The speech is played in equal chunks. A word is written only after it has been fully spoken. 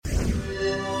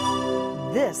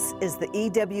This is the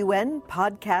EWN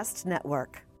Podcast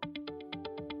Network.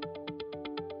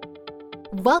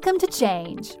 Welcome to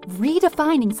Change,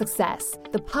 Redefining Success,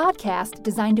 the podcast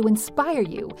designed to inspire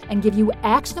you and give you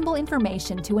actionable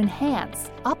information to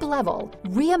enhance, up-level,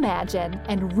 reimagine,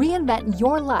 and reinvent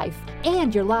your life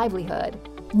and your livelihood.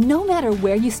 No matter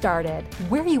where you started,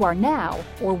 where you are now,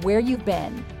 or where you've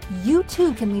been, you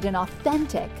too can lead an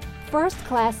authentic,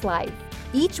 first-class life.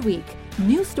 Each week,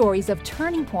 new stories of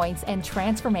turning points and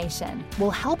transformation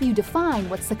will help you define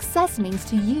what success means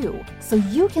to you so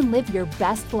you can live your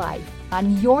best life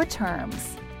on your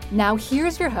terms. Now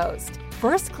here's your host,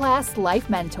 first-class life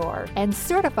mentor and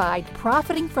certified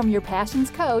Profiting from Your Passions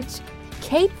coach,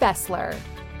 Kate Fessler.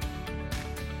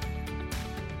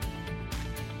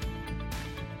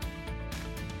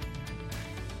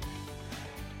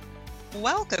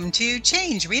 Welcome to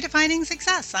Change, Redefining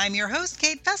Success. I'm your host,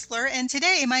 Kate Fessler, and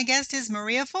today my guest is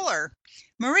Maria Fuller.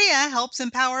 Maria helps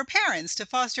empower parents to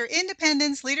foster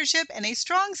independence, leadership, and a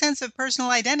strong sense of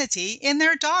personal identity in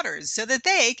their daughters so that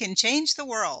they can change the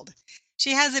world.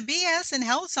 She has a BS in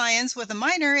health science with a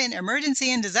minor in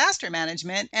emergency and disaster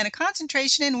management and a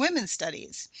concentration in women's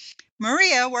studies.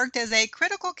 Maria worked as a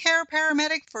critical care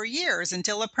paramedic for years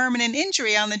until a permanent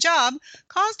injury on the job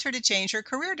caused her to change her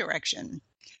career direction.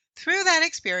 Through that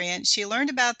experience, she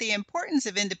learned about the importance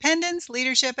of independence,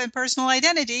 leadership, and personal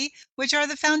identity, which are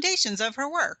the foundations of her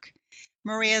work.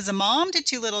 Maria is a mom to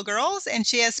 2 little girls, and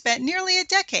she has spent nearly a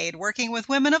decade working with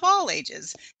women of all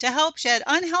ages to help shed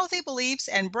unhealthy beliefs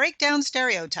and break down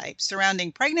stereotypes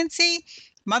surrounding pregnancy,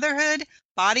 motherhood,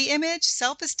 body image,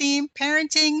 self-esteem,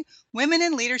 parenting, women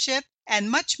in leadership, and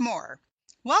much more.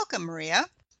 Welcome, Maria.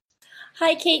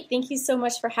 Hi, Kate. Thank you so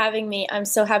much for having me. I'm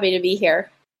so happy to be here.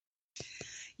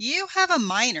 You have a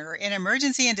minor in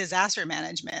emergency and disaster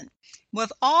management.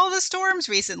 With all the storms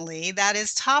recently, that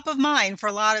is top of mind for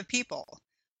a lot of people.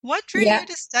 What drew you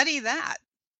to study that?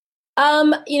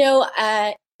 When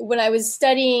I was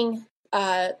studying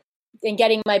and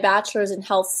getting my bachelor's in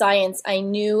health science, I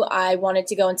knew I wanted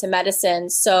to go into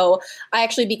medicine. So I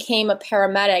actually became a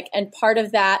paramedic, and part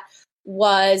of that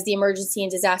was the emergency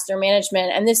and disaster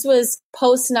management. And this was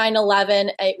post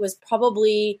 9/11. It was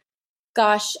probably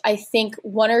I think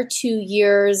 1 or 2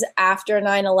 years after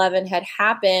 9/11 had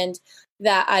happened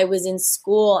that I was in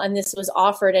school and this was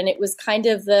offered. And it was kind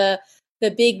of the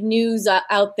big news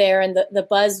out there and the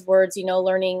buzzwords,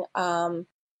 learning,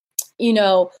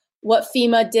 what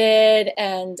FEMA did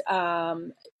and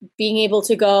being able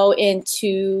to go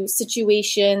into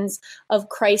situations of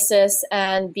crisis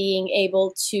and being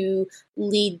able to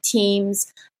lead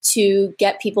teams to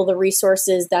get people the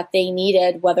resources that they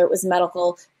needed, whether it was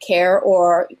medical care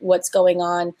or what's going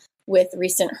on with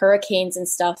recent hurricanes and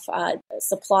stuff,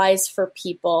 supplies for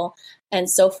people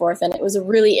and so forth. And it was a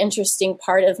really interesting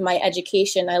part of my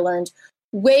education. I learned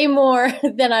way more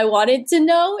than I wanted to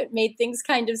know. It made things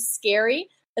kind of scary,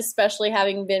 especially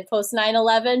having been post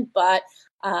 9/11, but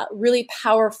really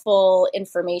powerful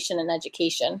information and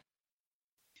education.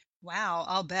 Wow,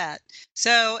 I'll bet.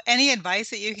 So any advice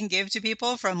that you can give to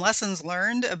people from lessons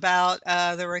learned about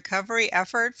the recovery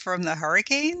effort from the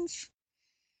hurricanes?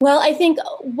 Well, I think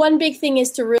one big thing is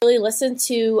to really listen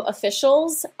to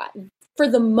officials. For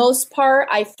the most part,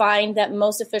 I find that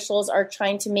most officials are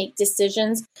trying to make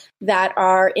decisions that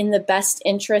are in the best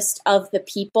interest of the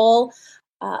people.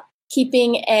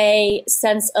 Keeping a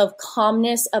sense of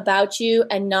calmness about you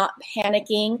and not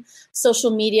panicking.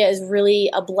 Social media is really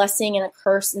a blessing and a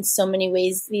curse in so many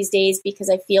ways these days because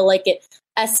I feel like it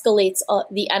escalates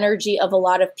the energy of a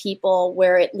lot of people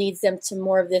where it leads them to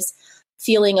more of this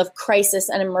feeling of crisis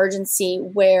and emergency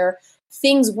where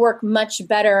things work much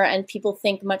better and people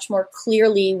think much more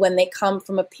clearly when they come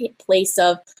from a place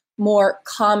of more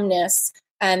calmness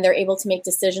and they're able to make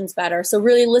decisions better. So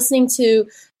really listening to,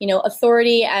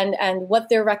 authority and what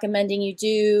they're recommending you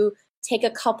do, take a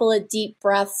couple of deep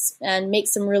breaths and make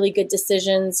some really good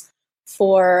decisions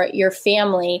for your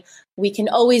family. We can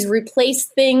always replace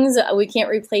things. We can't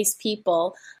replace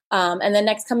people. And the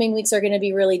next coming weeks are going to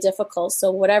be really difficult. So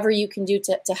whatever you can do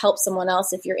to help someone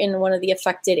else, if you're in one of the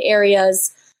affected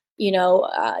areas,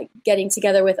 getting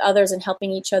together with others and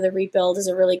helping each other rebuild is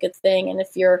a really good thing. And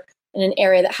if you're in an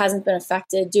area that hasn't been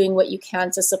affected, doing what you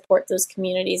can to support those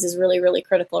communities is really, really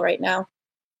critical right now.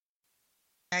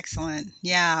 Excellent.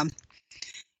 Yeah.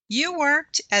 You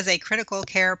worked as a critical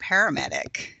care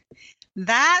paramedic.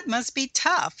 That must be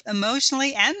tough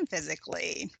emotionally and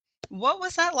physically. What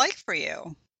was that like for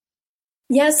you?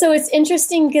 Yeah, so it's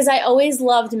interesting because I always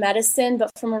loved medicine,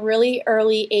 but from a really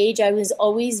early age, I was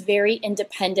always very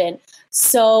independent.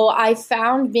 So I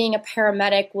found being a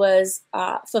paramedic was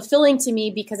fulfilling to me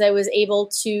because I was able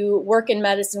to work in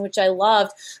medicine, which I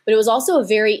loved, but it was also a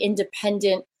very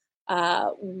independent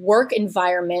work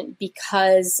environment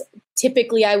because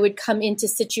typically I would come into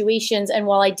situations, and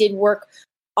while I did work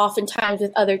oftentimes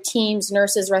with other teams,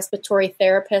 nurses, respiratory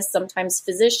therapists, sometimes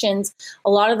physicians, a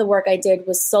lot of the work I did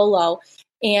was solo.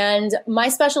 And my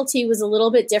specialty was a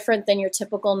little bit different than your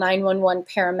typical 911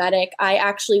 paramedic. I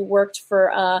actually worked for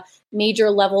a major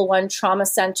level 1 trauma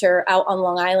center out on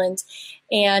Long Island.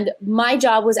 And my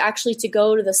job was actually to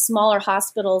go to the smaller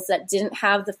hospitals that didn't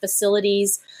have the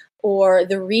facilities or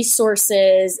the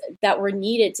resources that were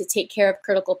needed to take care of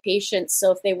critical patients.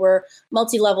 So if they were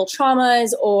multi-level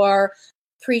traumas or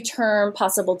preterm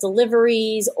possible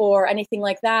deliveries or anything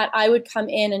like that, I would come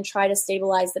in and try to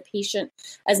stabilize the patient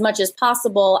as much as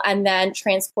possible and then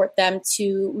transport them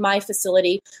to my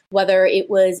facility, whether it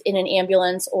was in an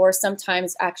ambulance or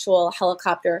sometimes actual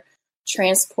helicopter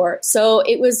transport. So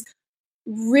it was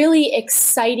really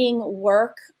exciting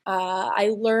work.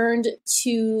 I learned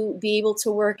to be able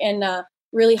to work in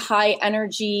really high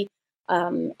energy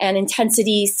and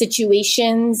intensity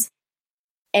situations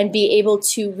and be able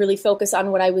to really focus on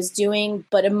what I was doing.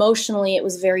 But emotionally, it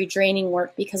was very draining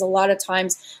work because a lot of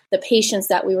times the patients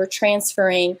that we were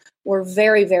transferring were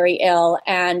very, very ill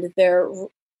and their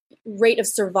rate of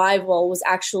survival was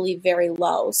actually very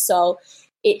low. So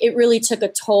it really took a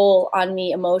toll on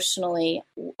me emotionally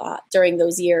during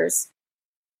those years.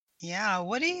 Yeah,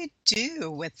 what do you do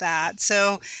with that?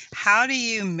 So how do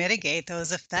you mitigate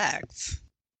those effects?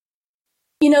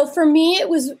 For me, it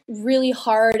was really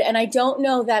hard, and I don't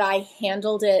know that I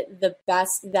handled it the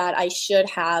best that I should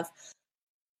have.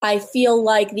 I feel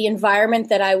like the environment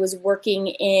that I was working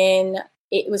in,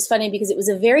 it was funny because it was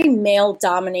a very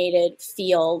male-dominated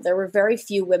field. There were very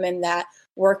few women that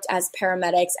worked as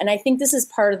paramedics, and I think this is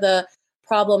part of the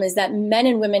problem is that men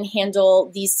and women handle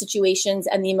these situations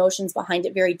and the emotions behind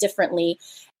it very differently.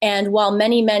 And while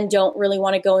many men don't really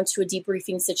want to go into a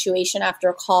debriefing situation after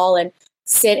a call and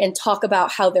sit and talk about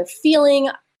how they're feeling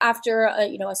after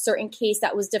a certain case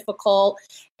that was difficult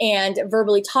and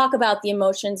verbally talk about the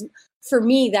emotions, for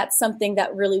me, that's something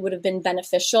that really would have been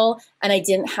beneficial, and I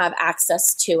didn't have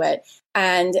access to it.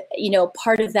 And,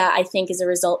 part of that, I think, is a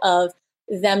result of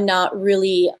them not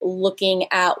really looking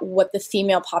at what the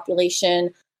female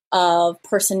population of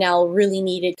personnel really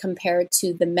needed compared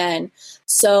to the men.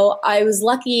 So I was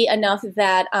lucky enough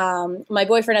that my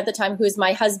boyfriend at the time, who is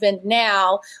my husband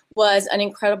now, was an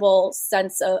incredible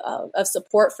sense of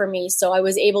support for me. So I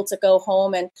was able to go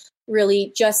home and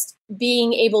really just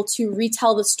being able to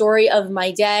retell the story of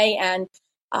my day and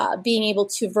being able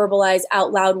to verbalize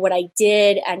out loud what I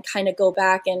did and kind of go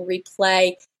back and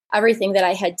replay everything that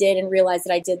I had did and realize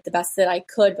that I did the best that I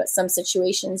could. But some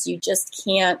situations you just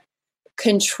can't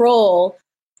control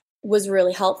was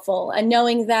really helpful. And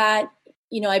knowing that,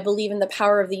 I believe in the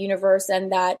power of the universe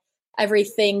and that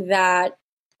everything that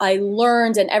I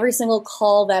learned and every single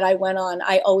call that I went on,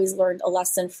 I always learned a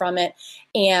lesson from it.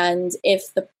 And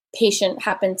if the patient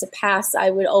happened to pass, I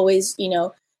would always,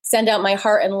 send out my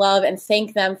heart and love and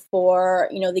thank them for,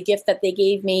 the gift that they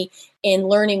gave me in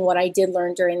learning what I did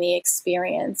learn during the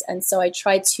experience. And so I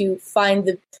tried to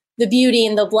find the beauty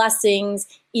and the blessings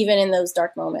even in those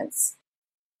dark moments.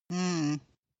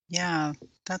 Yeah,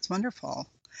 that's wonderful.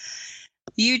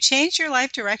 You changed your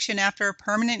life direction after a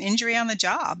permanent injury on the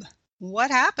job. What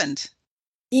happened?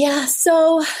 Yeah,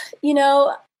 so,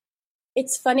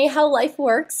 it's funny how life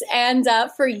works. And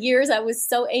for years, I was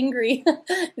so angry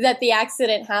that the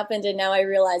accident happened. And now I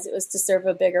realize it was to serve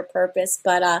a bigger purpose.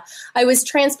 But I was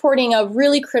transporting a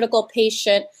really critical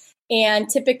patient. And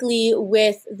typically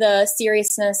with the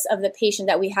seriousness of the patient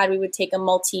that we had, we would take a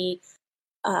multi-unit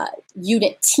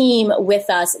team with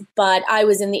us. But I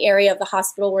was in the area of the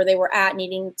hospital where they were at,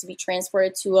 needing to be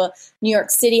transported to a New York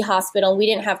City hospital. And we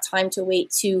didn't have time to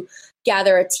wait to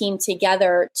gather a team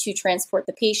together to transport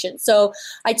the patient. So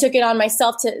I took it on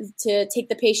myself to take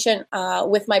the patient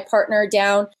with my partner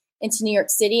down into New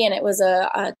York City. And it was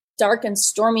a dark and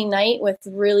stormy night with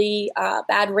really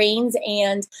bad rains.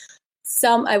 And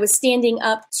I was standing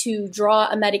up to draw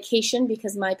a medication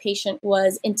because my patient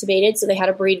was intubated. So they had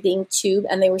a breathing tube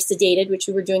and they were sedated, which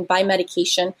we were doing by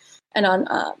medication and on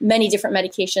many different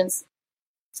medications.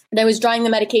 And I was drawing the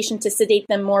medication to sedate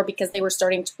them more because they were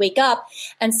starting to wake up.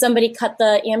 And somebody cut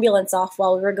the ambulance off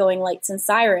while we were going lights and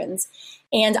sirens.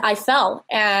 And I fell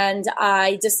and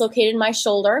I dislocated my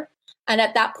shoulder. And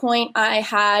at that point, I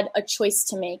had a choice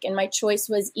to make. And my choice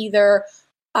was either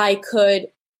I could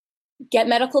get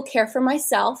medical care for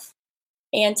myself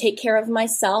and take care of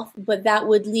myself, but that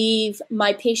would leave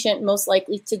my patient most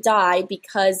likely to die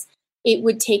because it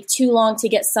would take too long to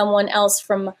get someone else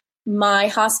from my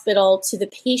hospital to the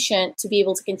patient to be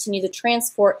able to continue the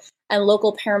transport, and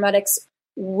local paramedics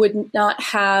would not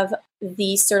have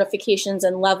the certifications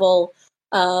and level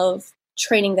of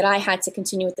training that I had to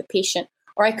continue with the patient.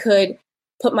 Or I could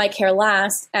put my care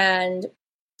last and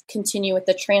continue with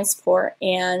the transport.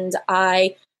 And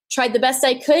I tried the best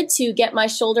I could to get my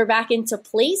shoulder back into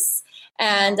place.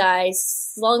 And I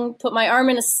put my arm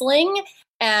in a sling,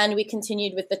 and we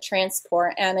continued with the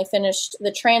transport. And I finished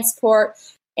the transport.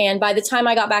 And by the time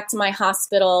I got back to my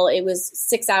hospital, it was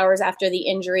 6 hours after the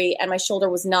injury, and my shoulder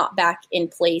was not back in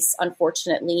place,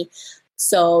 unfortunately.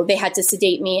 So they had to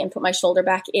sedate me and put my shoulder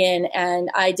back in,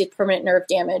 and I did permanent nerve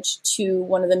damage to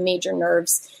one of the major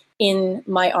nerves in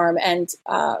my arm and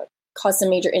caused some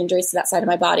major injuries to that side of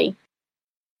my body.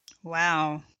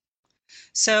 Wow.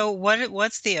 So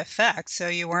what's the effect? So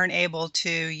you weren't able to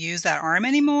use that arm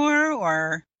anymore,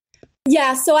 or?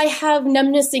 Yeah, so I have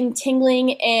numbness and tingling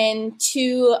in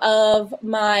 2 of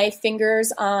my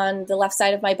fingers on the left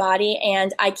side of my body,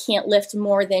 and I can't lift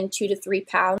more than 2 to 3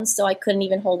 pounds, so I couldn't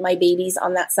even hold my babies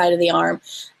on that side of the arm.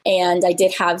 And I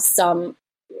did have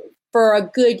for a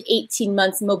good 18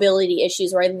 months, mobility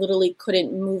issues where I literally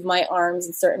couldn't move my arms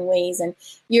in certain ways, and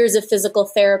years of physical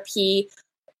therapy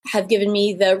have given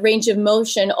me the range of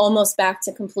motion almost back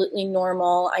to completely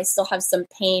normal. I still have some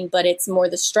pain, but it's more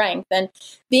the strength. And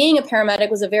being a paramedic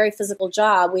was a very physical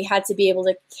job. We had to be able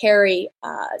to carry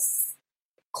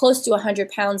close to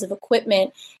 100 pounds of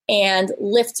equipment and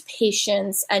lift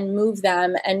patients and move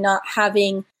them, and not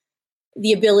having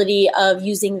the ability of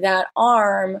using that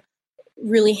arm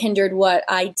really hindered what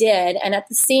I did. And at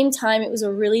the same time, it was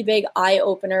a really big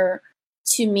eye-opener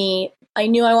to me. I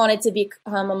knew I wanted to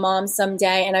become a mom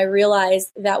someday, and I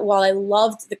realized that while I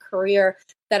loved the career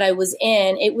that I was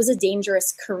in, it was a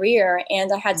dangerous career, and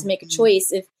I had to make a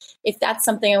choice if that's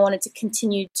something I wanted to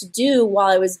continue to do while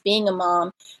I was being a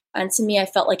mom. And to me, I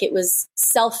felt like it was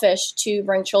selfish to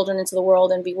bring children into the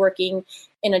world and be working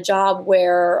in a job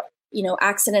where,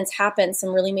 accidents happen,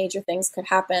 some really major things could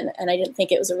happen, and I didn't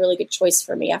think it was a really good choice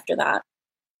for me after that.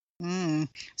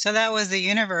 So that was the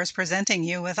universe presenting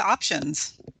you with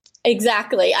options.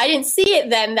 Exactly. I didn't see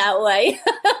it then that way,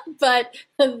 but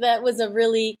that was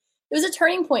it was a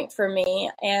turning point for me.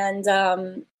 And,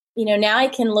 now I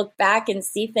can look back and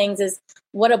see things as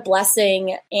what a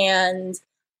blessing. And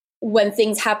when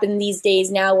things happen these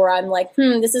days now where I'm like,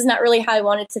 this is not really how I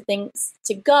wanted things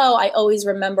to go, I always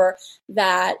remember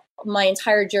that my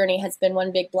entire journey has been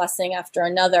one big blessing after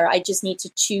another. I just need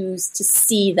to choose to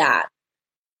see that.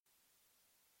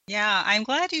 Yeah, I'm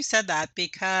glad you said that,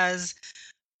 because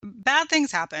bad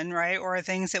things happen, right? Or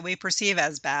things that we perceive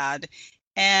as bad.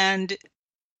 And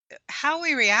how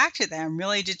we react to them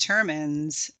really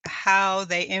determines how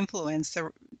they influence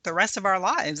the rest of our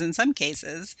lives in some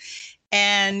cases.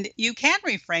 And you can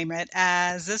reframe it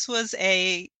as, this was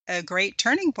a great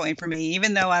turning point for me,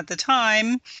 even though at the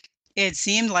time it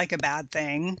seemed like a bad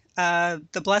thing.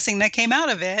 The blessing that came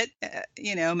out of it,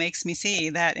 makes me see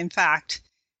that, in fact,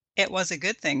 it was a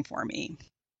good thing for me.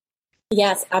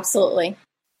 Yes, absolutely.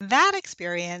 That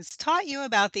experience taught you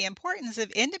about the importance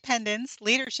of independence,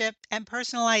 leadership, and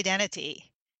personal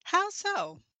identity. How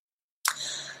so?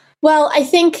 Well, I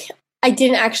think I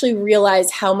didn't actually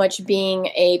realize how much being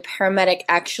a paramedic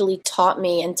actually taught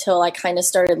me until I kind of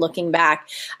started looking back.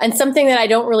 And something that I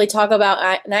don't really talk about,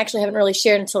 and I actually haven't really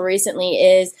shared until recently,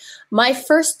 is my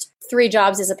first 3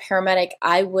 jobs as a paramedic,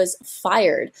 I was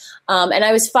fired. And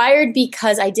I was fired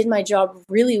because I did my job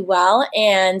really well,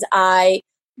 and I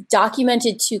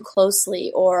documented too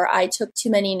closely, or I took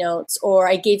too many notes, or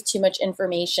I gave too much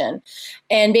information.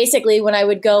 And basically, when I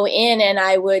would go in and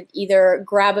I would either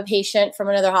grab a patient from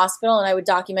another hospital and I would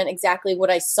document exactly what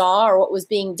I saw or what was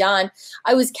being done,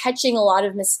 I was catching a lot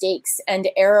of mistakes and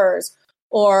errors.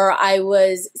 Or I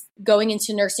was going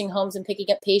into nursing homes and picking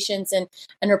up patients and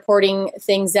reporting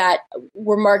things that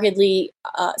were markedly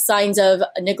signs of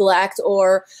neglect,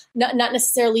 or not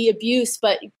necessarily abuse,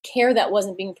 but care that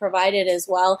wasn't being provided as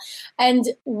well. And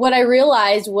what I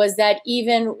realized was that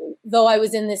even though I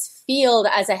was in this field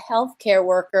as a healthcare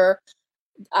worker,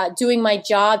 doing my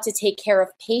job to take care of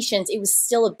patients, it was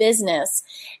still a business.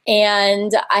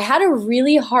 And I had a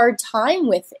really hard time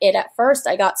with it at first.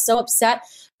 I got so upset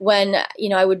when,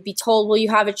 I would be told, well, you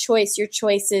have a choice. Your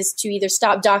choice is to either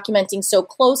stop documenting so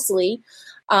closely,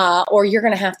 or you're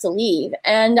going to have to leave.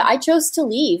 And I chose to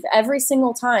leave every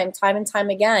single time and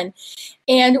time again.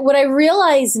 And what I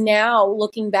realize now,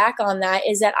 looking back on that,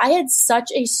 is that I had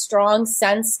such a strong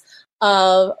sense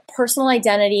of personal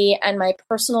identity and my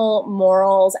personal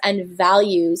morals and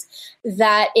values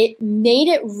that it made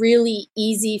it really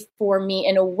easy for me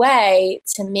in a way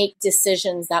to make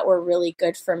decisions that were really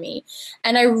good for me.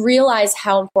 And I realized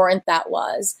how important that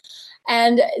was.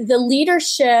 And the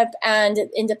leadership and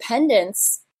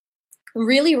independence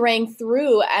really rang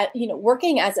through at,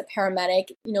 working as a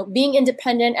paramedic, being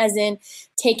independent as in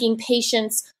taking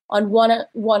patients on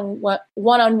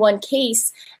one-on-one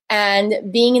case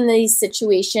and being in these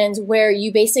situations where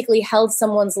you basically held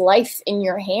someone's life in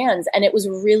your hands. And it was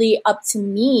really up to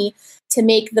me to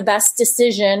make the best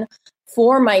decision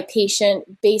for my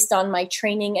patient based on my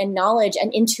training and knowledge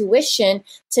and intuition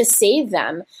to save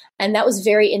them. And that was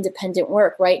very independent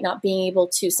work, right? Not being able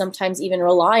to sometimes even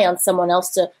rely on someone else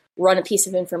to run a piece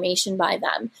of information by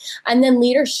them. And then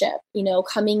leadership,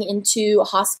 coming into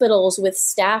hospitals with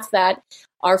staff that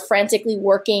are frantically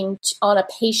working on a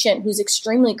patient who's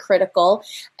extremely critical,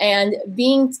 and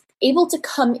being able to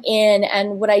come in.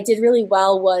 And what I did really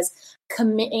well was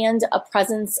command a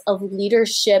presence of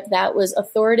leadership that was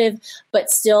authoritative, but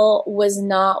still was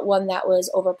not one that was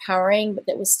overpowering, but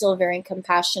that was still very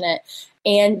compassionate.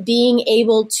 And being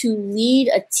able to lead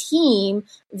a team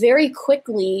very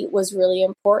quickly was really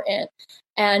important.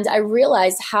 And I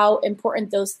realized how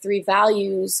important those three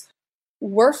values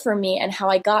were for me and how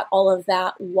I got all of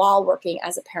that while working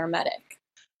as a paramedic.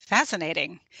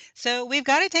 Fascinating. So we've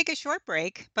got to take a short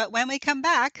break, but when we come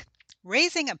back,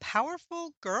 raising a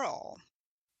powerful girl.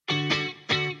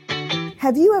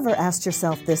 Have you ever asked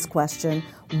yourself this question?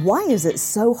 Why is it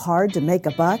so hard to make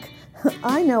a buck?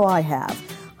 I know I have.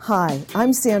 Hi,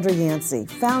 I'm Sandra Yancey,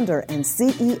 founder and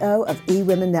CEO of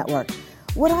eWomen Network.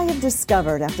 What I have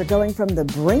discovered after going from the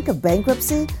brink of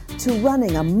bankruptcy to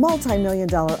running a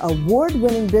multi-million-dollar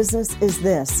award-winning business is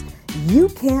this: you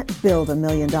can't build $1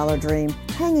 million dream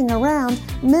hanging around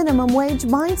minimum wage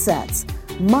mindsets.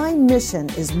 My mission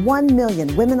is 1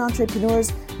 million women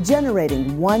entrepreneurs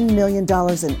generating $1 million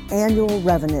in annual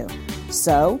revenue.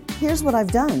 So here's what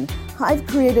I've done. I've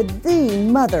created the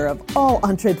mother of all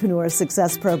entrepreneur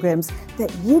success programs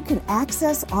that you can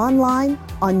access online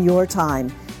on your time.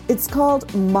 It's called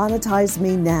Monetize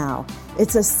Me Now.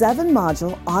 It's a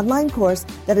 7-module online course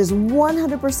that is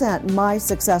 100% my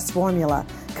success formula,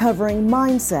 covering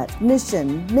mindset,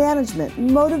 mission, management,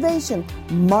 motivation,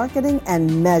 marketing,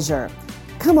 and measure.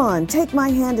 Come on, take my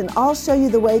hand and I'll show you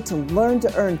the way to learn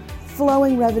to earn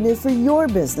flowing revenue for your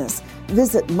business.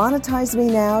 Visit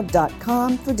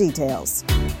monetizemenow.com for details.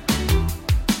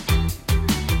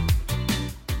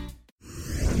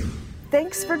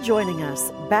 Thanks for joining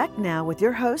us. Back now with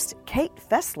your host, Kate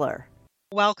Fessler.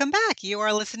 Welcome back. You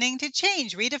are listening to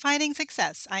Change, Redefining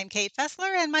Success. I'm Kate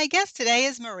Fessler, and my guest today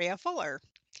is Maria Fuller.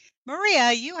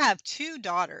 Maria, you have 2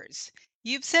 daughters.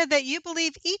 You've said that you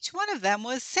believe each one of them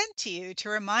was sent to you to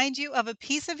remind you of a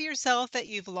piece of yourself that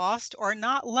you've lost or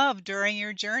not loved during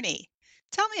your journey.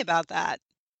 Tell me about that.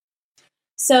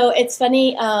 So it's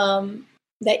funny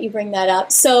that you bring that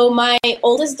up. So my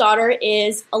oldest daughter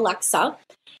is Alexa.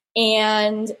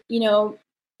 And,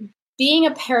 being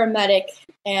a paramedic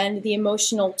and the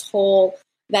emotional toll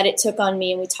that it took on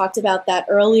me, and we talked about that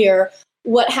earlier,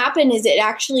 what happened is it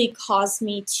actually caused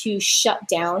me to shut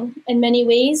down in many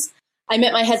ways. I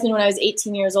met my husband when I was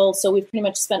 18 years old, so we've pretty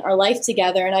much spent our life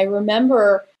together. And I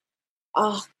remember,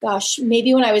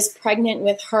 maybe when I was pregnant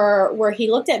with her, where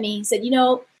he looked at me, he said,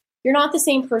 you're not the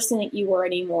same person that you were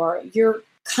anymore. You're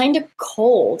kind of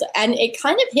cold. And it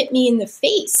kind of hit me in the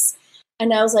face.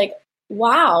 And I was like,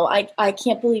 wow, I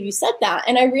can't believe you said that.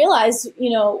 And I realized,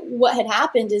 what had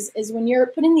happened is when you're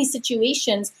put in these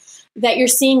situations that you're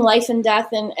seeing life and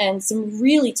death and some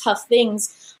really tough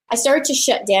things, I started to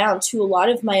shut down to a lot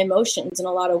of my emotions in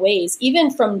a lot of ways,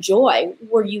 even from joy,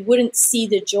 where you wouldn't see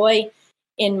the joy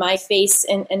in my face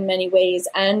in many ways.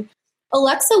 And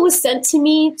Alexa was sent to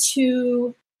me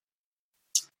to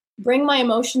bring my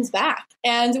emotions back.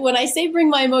 And when I say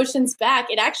bring my emotions back,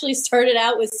 it actually started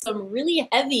out with some really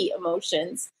heavy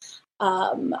emotions.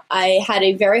 I had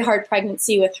a very hard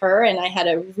pregnancy with her, and I had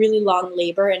a really long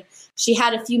labor, and she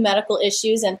had a few medical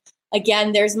issues. And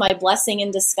again, there's my blessing in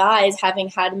disguise, having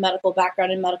had a medical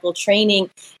background and medical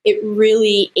training. It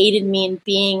really aided me in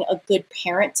being a good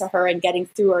parent to her and getting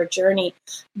through our journey.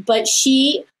 But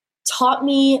she taught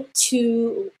me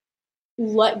to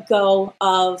let go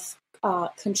of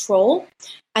control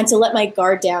and to let my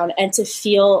guard down and to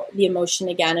feel the emotion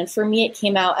again. And for me, it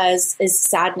came out as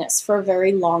sadness for a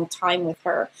very long time with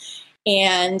her.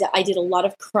 And I did a lot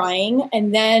of crying.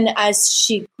 And then as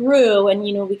she grew and,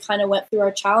 we kind of went through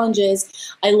our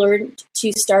challenges, I learned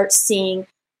to start seeing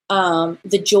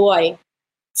the joy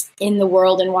in the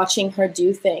world and watching her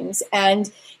do things.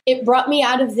 And it brought me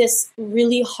out of this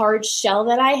really hard shell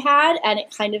that I had, and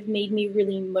it kind of made me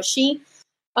really mushy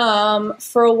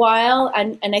for a while.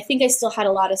 And I think I still had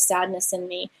a lot of sadness in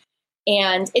me.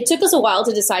 And it took us a while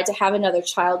to decide to have another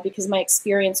child because my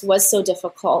experience was so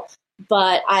difficult.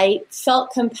 But I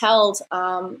felt compelled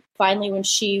finally when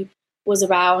she was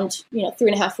around,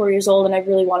 3.5, 4 years old, and I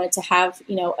really wanted to have,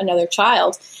 another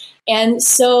child. And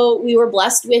so we were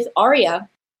blessed with Aria.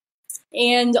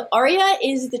 And Aria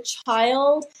is the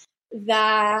child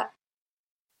that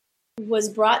was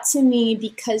brought to me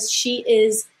because she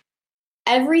is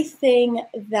everything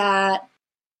that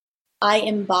I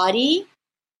embody,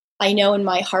 I know in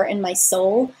my heart and my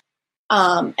soul,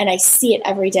 and I see it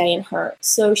every day in her.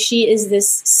 So she is this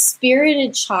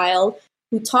spirited child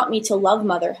who taught me to love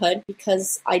motherhood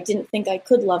because I didn't think I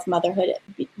could love motherhood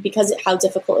because of how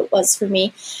difficult it was for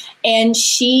me. And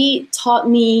she taught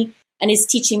me and is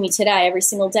teaching me today, every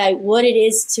single day, what it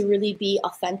is to really be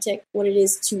authentic, what it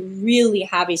is to really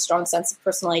have a strong sense of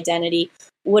personal identity,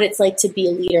 what it's like to be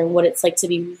a leader, and what it's like to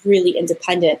be really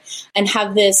independent, and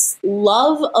have this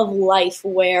love of life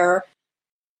where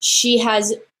she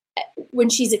has,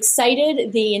 when she's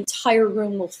excited, the entire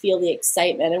room will feel the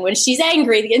excitement. And when she's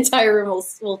angry, the entire room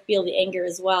will feel the anger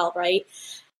as well, right?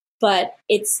 But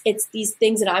it's these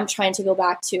things that I'm trying to go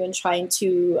back to and trying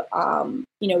to,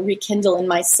 rekindle in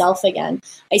myself again.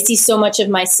 I see so much of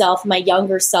myself, my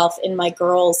younger self, in my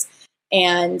girls.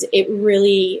 And it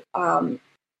really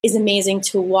is amazing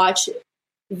to watch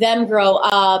them grow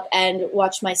up and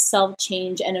watch myself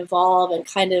change and evolve and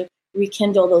kind of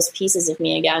rekindle those pieces of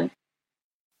me again.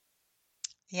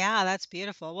 Yeah, that's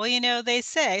beautiful. Well,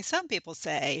 some people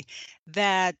say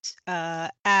that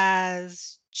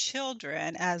as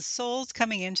children, as souls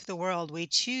coming into the world, we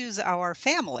choose our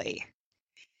family.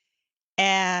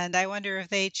 And I wonder if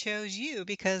they chose you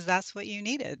because that's what you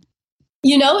needed.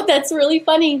 That's really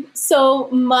funny. So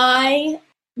my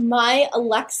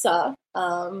Alexa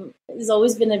has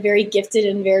always been a very gifted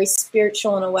and very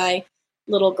spiritual in a way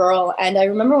little girl. And I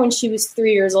remember when she was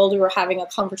 3 years old, we were having a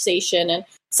conversation and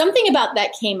something about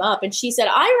that came up. And she said,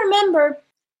 I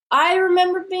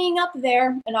remember being up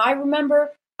there, and I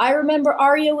remember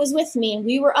Arya was with me, and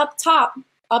we were up top.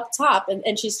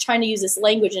 And she's trying to use this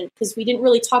language, and because we didn't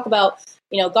really talk about,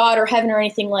 God or heaven or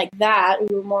anything like that.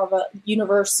 We were more of a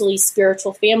universally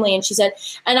spiritual family. And she said,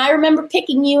 and I remember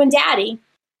picking you and Daddy.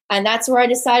 And that's where I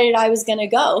decided I was going to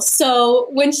go. So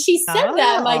when she said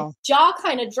that, my jaw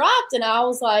kind of dropped, and I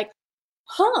was like,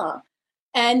 huh.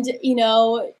 And,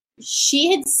 she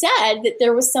had said that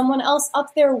there was someone else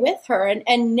up there with her.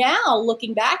 And now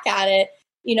looking back at it,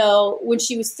 when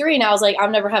she was 3, and I was like,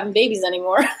 I'm never having babies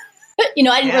anymore. I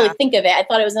didn't really think of it. I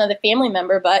thought it was another family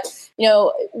member. But,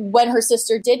 when her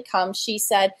sister did come, she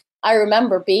said, I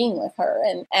remember being with her.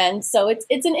 And so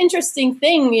it's an interesting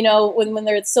thing, when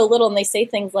they're so little and they say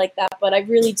things like that. But I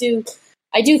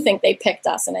do think they picked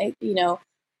us, and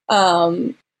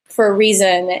for a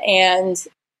reason. And,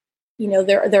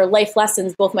 their life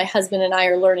lessons, both my husband and I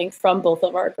are learning from both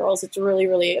of our girls. It's really,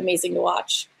 really amazing to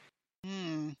watch.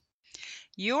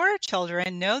 Your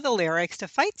children know the lyrics to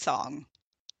Fight Song.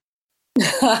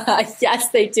 Yes,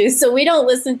 they do. So we don't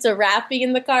listen to rapping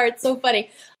in the car. It's so funny.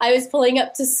 I was pulling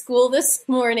up to school this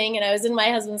morning, and I was in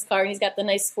my husband's car, and he's got the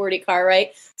nice sporty car,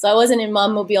 right? So I wasn't in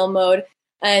mom-mobile mode.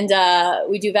 And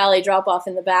we do valet drop-off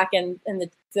in the back, and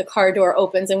the car door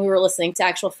opens, and we were listening to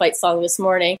actual Fight Song this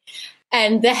morning.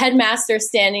 And the headmaster's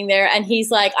standing there, and he's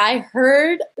like, I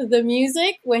heard the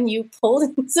music when you pulled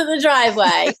into the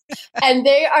driveway. And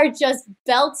they are just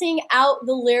belting out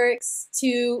the lyrics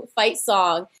to Fight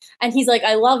Song. And he's like,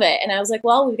 I love it. And I was like,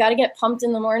 well, we've got to get pumped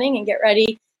in the morning and get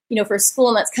ready, for school.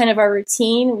 And that's kind of our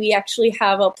routine. We actually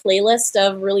have a playlist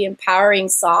of really empowering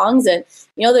songs. And,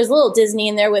 there's a little Disney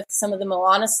in there with some of the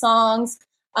Moana songs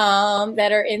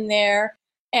that are in there.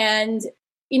 And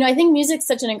I think music's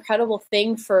such an incredible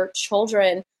thing for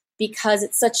children because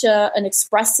it's such an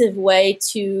expressive way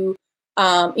to,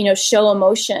 show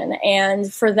emotion.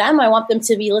 And for them, I want them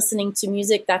to be listening to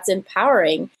music that's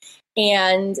empowering.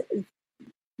 And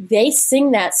they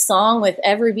sing that song with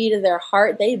every beat of their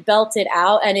heart. They belt it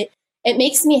out. And it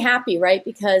makes me happy, right?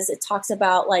 Because it talks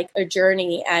about like a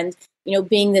journey and,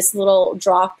 being this little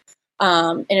drop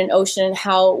in an ocean, and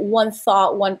how one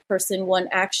thought, one person, one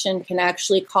action can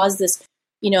actually cause this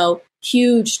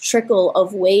huge trickle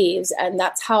of waves. And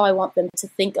that's how I want them to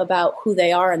think about who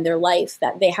they are in their life,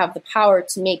 that they have the power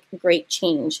to make great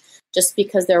change. Just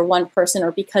because they're one person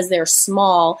or because they're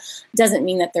small doesn't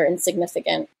mean that they're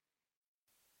insignificant.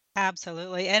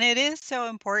 Absolutely. And it is so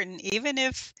important, even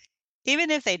if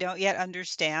they don't yet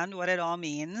understand what it all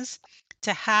means,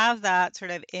 to have that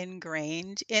sort of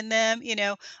ingrained in them.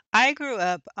 I grew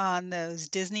up on those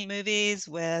Disney movies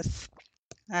with,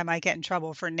 I might get in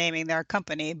trouble for naming their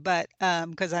company, but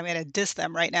because I'm going to diss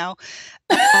them right now.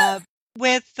 Uh,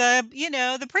 with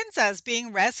the princess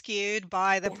being rescued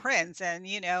by the prince, and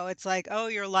it's like, oh,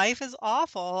 your life is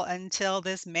awful until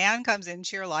this man comes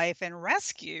into your life and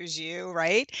rescues you,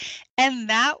 right? And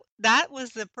that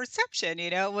was the perception.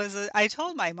 It was. I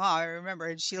told my mom, I remember,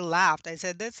 and she laughed. I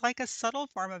said, that's like a subtle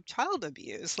form of child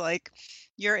abuse. Like,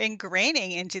 you're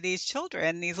ingraining into these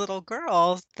children, these little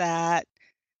girls, that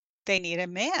they need a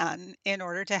man in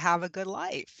order to have a good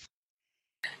life.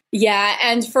 Yeah,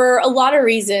 and for a lot of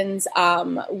reasons,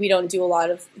 we don't do a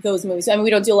lot of those movies. I mean, we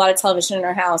don't do a lot of television in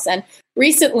our house. And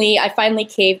recently, I finally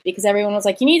caved because everyone was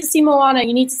like, "You need to see Moana.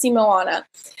 You need to see Moana."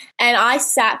 And I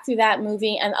sat through that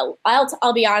movie, and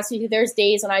I'll be honest with you. There's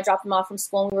days when I drop them off from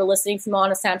school and we were listening to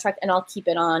Moana soundtrack, and I'll keep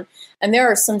it on. And there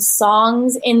are some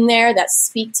songs in there that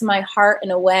speak to my heart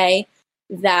in a way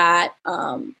that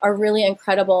are really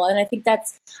incredible. And I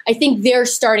think they're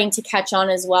starting to catch on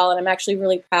as well. And I'm actually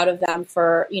really proud of them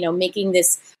for, making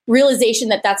this realization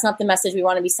that that's not the message we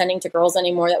want to be sending to girls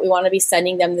anymore, that we want to be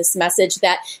sending them this message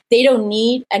that they don't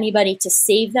need anybody to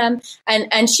save them. And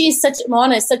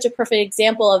Moana is such a perfect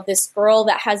example of this girl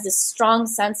that has this strong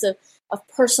sense of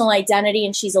personal identity,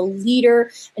 and she's a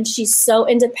leader, and she's so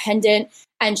independent,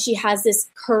 and she has this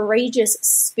courageous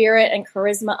spirit and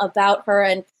charisma about her,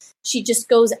 and she just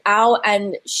goes out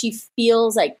and she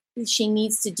feels like she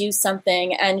needs to do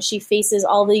something, and she faces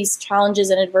all these challenges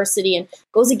and adversity and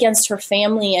goes against her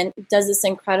family and does this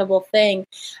incredible thing.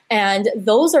 And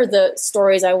those are the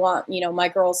stories I want, my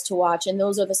girls to watch, and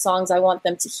those are the songs I want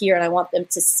them to hear and I want them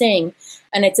to sing.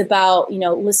 And it's about,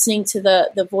 listening to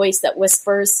the voice that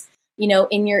whispers,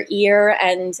 in your ear,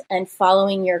 and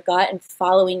following your gut and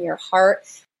following your heart.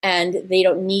 And they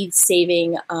don't need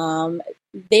saving.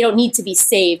 They don't need to be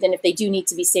saved. And if they do need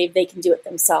to be saved, they can do it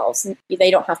themselves.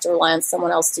 They don't have to rely on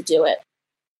someone else to do it.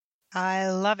 I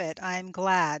love it. I'm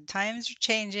glad. Times are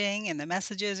changing and the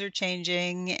messages are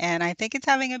changing. And I think it's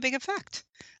having a big effect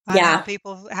on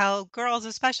how girls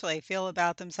especially feel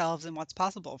about themselves and what's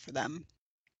possible for them.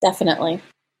 Definitely.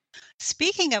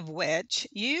 Speaking of which,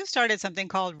 you started something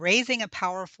called Raising a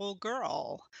Powerful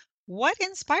Girl. What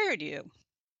inspired you?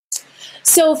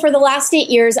 So for the last 8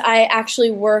 years, I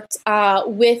actually worked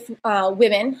with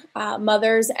women,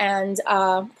 mothers, and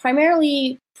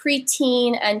primarily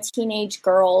preteen and teenage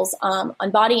girls on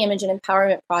body image and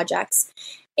empowerment projects.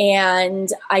 And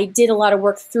I did a lot of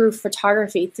work through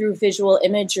photography, through visual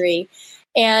imagery.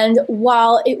 And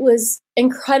while it was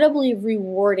incredibly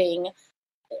rewarding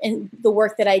in the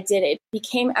work that I did, it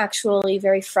became actually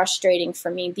very frustrating for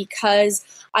me, because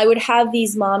I would have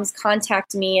these moms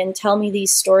contact me and tell me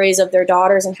these stories of their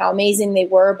daughters and how amazing they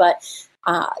were, but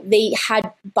they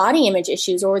had body image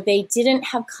issues, or they didn't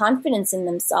have confidence in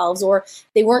themselves, or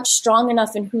they weren't strong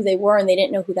enough in who they were and they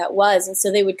didn't know who that was. And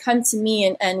so they would come to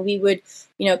me and we would,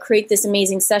 create this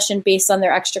amazing session based on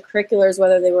their extracurriculars,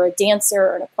 whether they were a dancer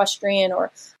or an equestrian or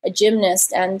a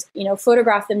gymnast, and,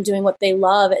 photograph them doing what they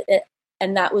love.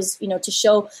 And that was, to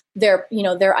show their,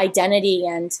 their identity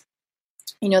and,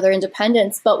 their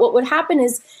independence. But what would happen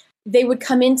is they would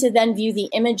come in to then view the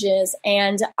images,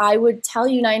 and I would tell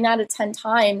you 9 out of 10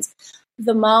 times,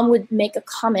 the mom would make a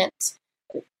comment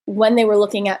when they were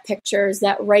looking at pictures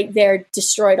that right there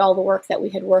destroyed all the work that we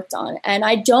had worked on. And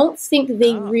I don't think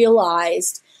they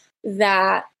realized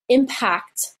that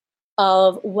impact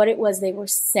of what it was they were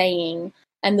saying,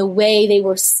 and the way they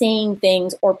were saying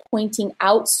things or pointing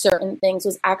out certain things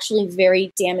was actually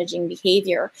very damaging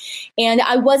behavior. And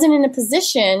I wasn't in a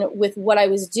position with what I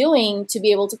was doing to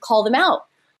be able to call them out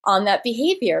on that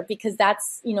behavior, because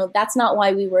that's not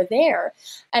why we were there.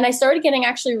 And I started getting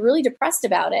actually really depressed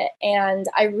about it. And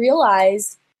I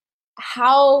realized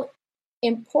how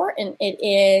important it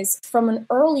is from an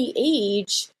early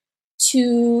age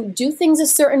to do things a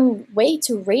certain way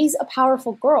to raise a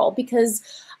powerful girl, because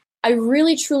I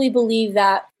really, truly believe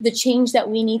that the change that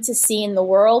we need to see in the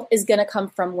world is going to come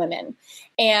from women.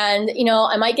 And,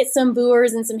 I might get some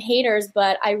booers and some haters,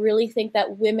 but I really think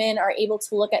that women are able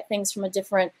to look at things from a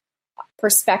different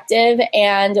perspective.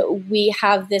 And we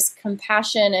have this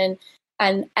compassion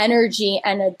and energy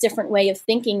and a different way of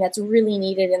thinking that's really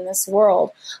needed in this world.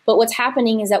 But what's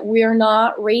happening is that we're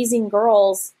not raising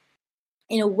girls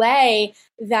in a way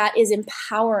that is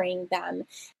empowering them.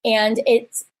 And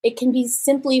it can be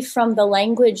simply from the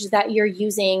language that you're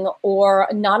using, or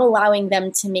not allowing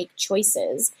them to make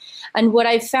choices. And what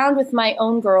I've found with my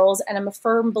own girls, and I'm a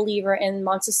firm believer in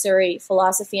Montessori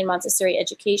philosophy and Montessori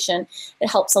education, it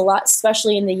helps a lot,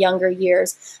 especially in the younger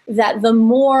years, that the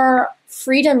more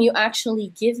freedom you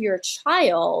actually give your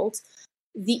child,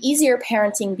 the easier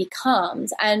parenting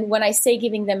becomes. And when I say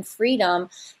giving them freedom,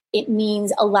 it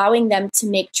means allowing them to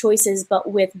make choices,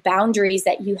 but with boundaries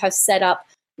that you have set up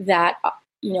that,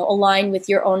 align with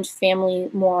your own family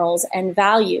morals and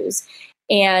values.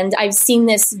 And I've seen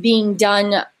this being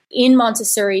done in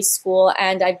Montessori school,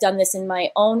 and I've done this in my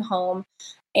own home.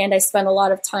 And I spent a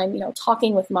lot of time,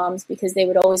 talking with moms, because they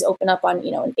would always open up on,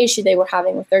 an issue they were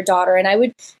having with their daughter. And I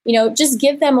would, just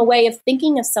give them a way of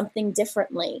thinking of something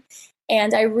differently.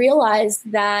 And I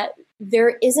realized that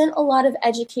there isn't a lot of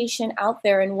education out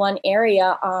there in one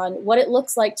area on what it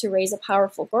looks like to raise a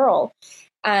powerful girl.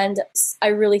 And I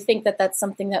really think that that's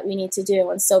something that we need to do.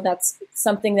 And so that's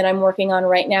something that I'm working on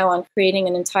right now, on creating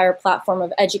an entire platform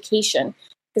of education,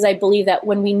 because I believe that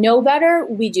when we know better,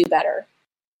 we do better.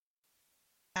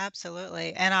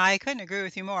 Absolutely. And I couldn't agree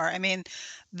with you more. I mean,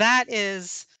 that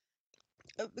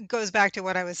goes back to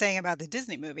what I was saying about the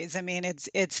Disney movies. I mean,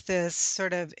 it's this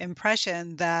sort of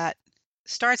impression that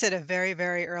starts at a very,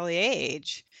 very early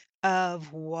age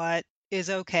of what is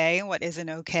okay and what isn't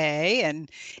okay,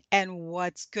 and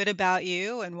what's good about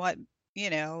you, and what,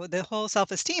 the whole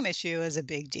self-esteem issue is a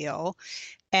big deal.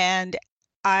 And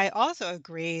I also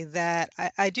agree that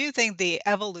I do think the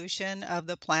evolution of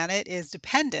the planet is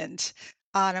dependent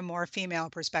on a more female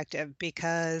perspective,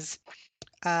 because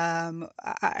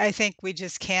I think we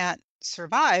just can't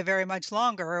survive very much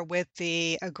longer with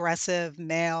the aggressive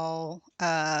male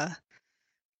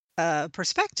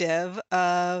perspective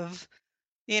of,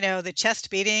 the chest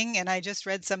beating. And I just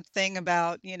read something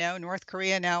about, North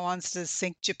Korea now wants to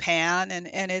sink Japan.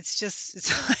 And it's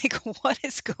like, what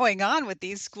is going on with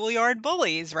these schoolyard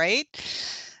bullies, right?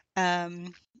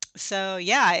 So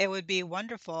yeah, it would be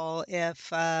wonderful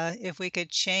if we could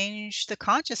change the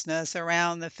consciousness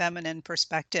around the feminine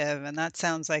perspective. And that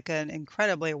sounds like an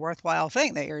incredibly worthwhile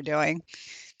thing that you're doing.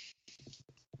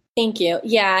 Thank you.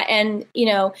 Yeah. And,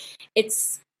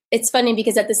 it's funny,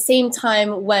 because at the same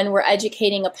time, when we're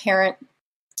educating a parent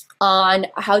on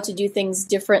how to do things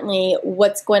differently,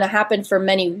 what's going to happen for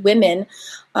many women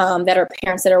that are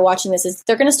parents that are watching this is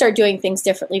they're going to start doing things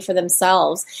differently for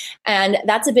themselves. And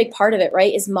that's a big part of it,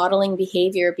 right? Is modeling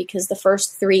behavior, because the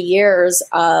first 3 years,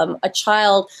 a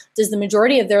child does the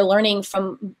majority of their learning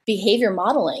from behavior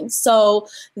modeling. So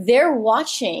they're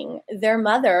watching their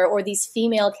mother or these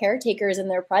female caretakers in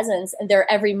their presence and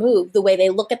their every move, the way they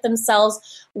look at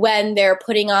themselves when they're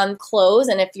putting on clothes.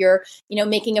 And if you're,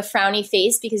 making a frowny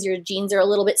face because your jeans are a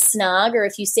little bit snug, or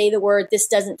if you say the word, this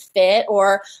doesn't fit,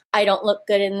 or I don't look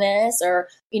good in this, or,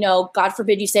 God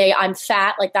forbid you say I'm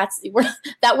fat, like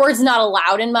that word's not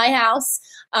allowed in my house.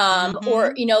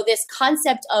 Or, this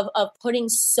concept of putting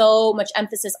so much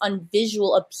emphasis on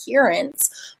visual appearance,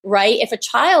 right? If a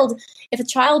child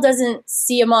doesn't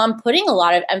see a mom putting a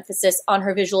lot of emphasis on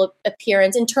her visual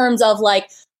appearance in terms of like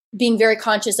being very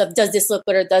conscious of, does this look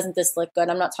good or doesn't this look good?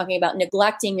 I'm not talking about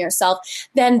neglecting yourself.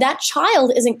 Then that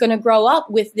child isn't going to grow up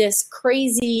with this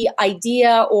crazy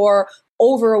idea or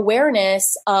over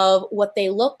awareness of what they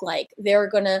look like. They're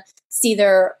going to see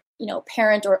their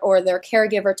parent or their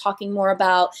caregiver talking more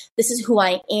about, this is who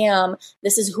I am,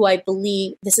 this is who I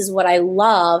believe, this is what I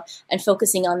love, and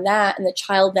focusing on that. And the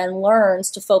child then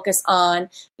learns to focus on,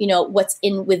 what's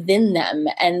within them,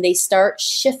 and they start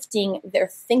shifting their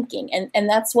thinking. And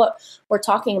that's what we're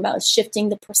talking about, is shifting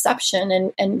the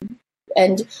perception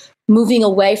and moving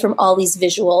away from all these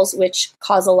visuals, which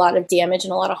cause a lot of damage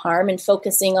and a lot of harm, and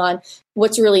focusing on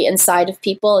what's really inside of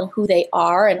people and who they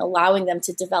are, and allowing them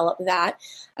to develop that.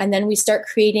 And then we start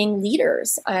creating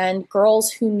leaders and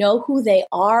girls who know who they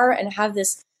are and have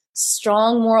this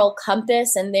strong moral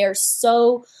compass, and they're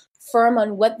so firm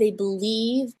on what they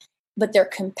believe, but they're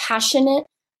compassionate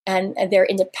and they're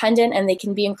independent, and they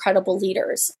can be incredible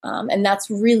leaders. And that's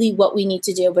really what we need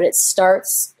to do, but it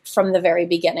starts from the very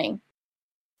beginning.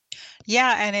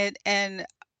 Yeah, and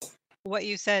what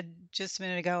you said just a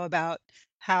minute ago about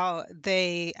how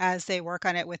as they work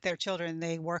on it with their children,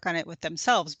 they work on it with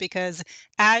themselves, because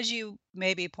as you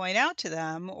maybe point out to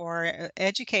them or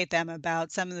educate them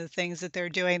about some of the things that they're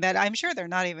doing that I'm sure they're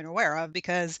not even aware of,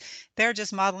 because they're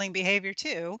just modeling behavior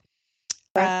too,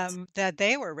 that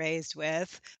they were raised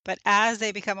with. But as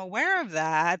they become aware of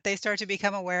that, they start to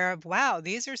become aware of, wow,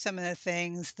 these are some of the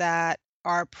things that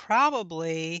are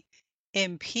probably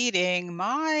impeding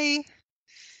my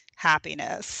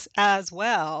happiness as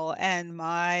well, and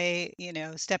my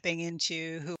stepping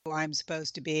into who I'm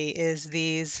supposed to be is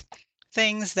these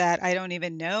things that I don't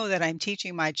even know that I'm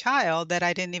teaching my child, that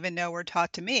I didn't even know were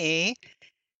taught to me,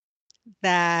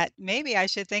 that maybe I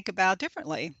should think about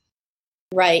differently.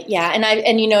 Right. Yeah. And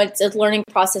it's a learning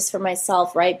process for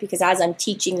myself, right? Because as I'm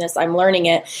teaching this, I'm learning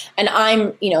it, and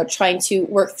I'm, trying to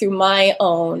work through my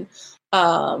own,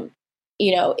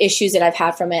 issues that I've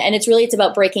had from it. And it's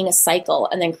about breaking a cycle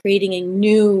and then creating a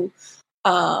new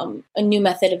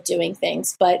method of doing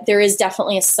things. But there is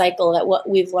definitely a cycle that what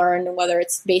we've learned, whether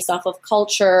it's based off of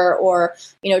culture or,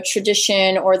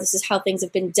 tradition, or this is how things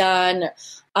have been done.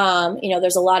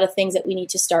 There's a lot of things that we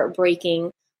need to start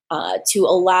breaking to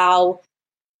allow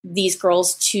these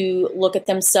girls to look at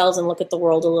themselves and look at the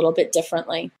world a little bit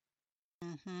differently.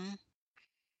 Mm-hmm.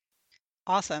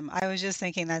 Awesome. I was just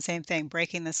thinking that same thing,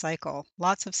 breaking the cycle.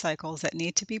 Lots of cycles that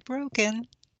need to be broken.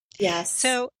 Yes.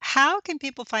 So how can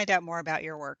people find out more about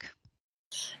your work?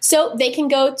 So they can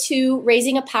go to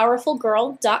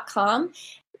raisingapowerfulgirl.com.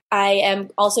 I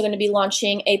am also going to be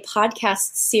launching a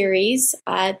podcast series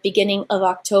at beginning of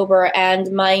October,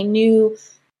 and my new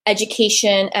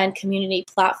education and community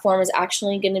platform is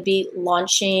actually going to be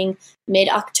launching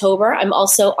mid-October. I'm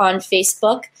also on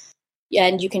Facebook,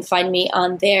 and you can find me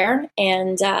on there.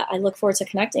 And I look forward to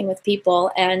connecting with people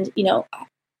and,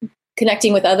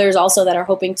 connecting with others also that are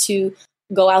hoping to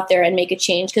go out there and make a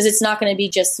change, because it's not going to be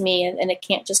just me, and it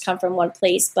can't just come from one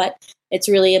place, but it's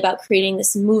really about creating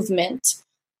this movement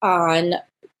on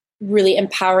really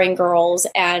empowering girls,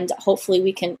 and hopefully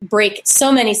we can break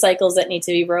so many cycles that need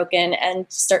to be broken and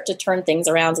start to turn things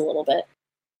around a little bit.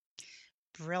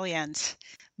 Brilliant.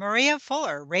 Maria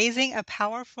Fuller,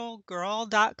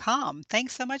 raisingapowerfulgirl.com.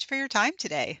 Thanks so much for your time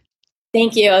today.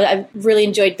 Thank you. I've really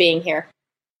enjoyed being here.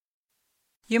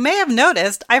 You may have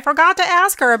noticed I forgot to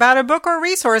ask her about a book or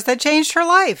resource that changed her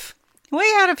life. We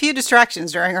had a few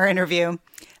distractions during our interview.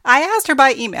 I asked her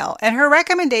by email, and her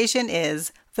recommendation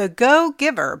is The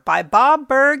Go-Giver by Bob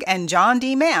Berg and John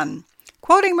D. Mann.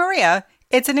 Quoting Maria,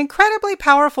 it's an incredibly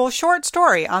powerful short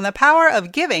story on the power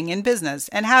of giving in business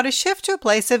and how to shift to a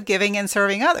place of giving and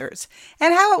serving others,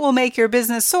 and how it will make your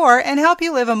business soar and help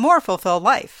you live a more fulfilled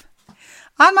life.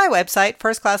 On my website,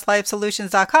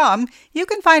 firstclasslifesolutions.com, you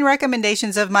can find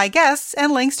recommendations of my guests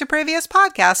and links to previous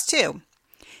podcasts too.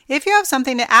 If you have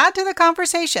something to add to the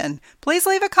conversation, please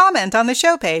leave a comment on the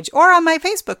show page or on my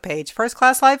Facebook page, First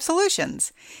Class Life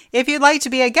Solutions. If you'd like to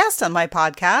be a guest on my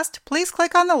podcast, please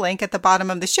click on the link at the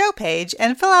bottom of the show page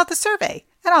and fill out the survey,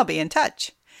 and I'll be in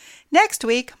touch. Next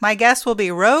week, my guest will be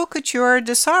Ro Couture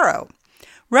DeSaro.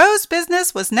 Ro's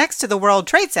business was next to the World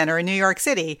Trade Center in New York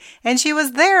City, and she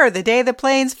was there the day the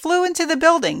planes flew into the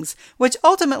buildings, which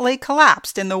ultimately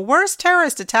collapsed in the worst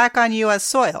terrorist attack on U.S.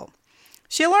 soil.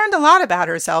 She learned a lot about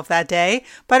herself that day,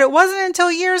 but it wasn't until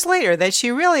years later that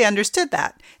she really understood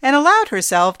that and allowed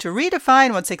herself to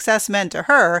redefine what success meant to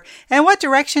her and what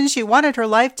direction she wanted her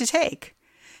life to take.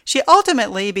 She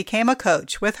ultimately became a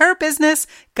coach. With her business,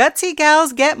 Gutsy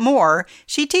Gals Get More,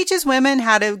 she teaches women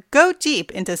how to go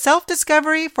deep into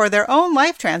self-discovery for their own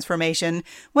life transformation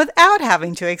without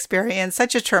having to experience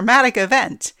such a traumatic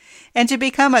event, and to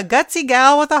become a gutsy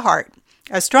gal with a heart.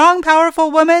 A strong,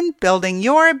 powerful woman building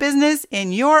your business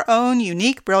in your own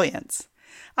unique brilliance.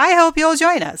 I hope you'll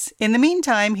join us. In the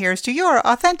meantime, here's to your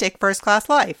authentic first-class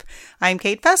life. I'm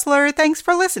Kate Fessler. Thanks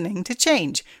for listening to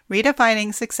Change,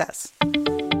 Redefining Success.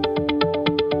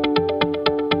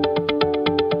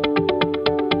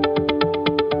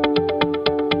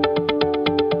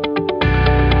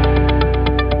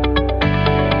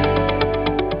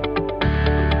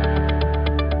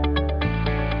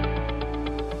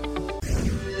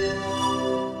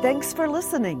 Thanks for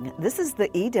listening. This is the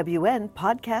EWN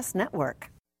Podcast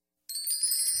Network.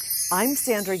 I'm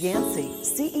Sandra Yancey,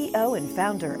 CEO and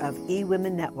founder of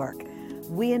eWomen Network.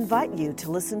 We invite you to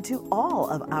listen to all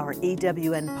of our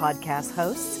EWN podcast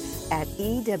hosts at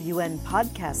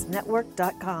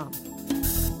ewnpodcastnetwork.com.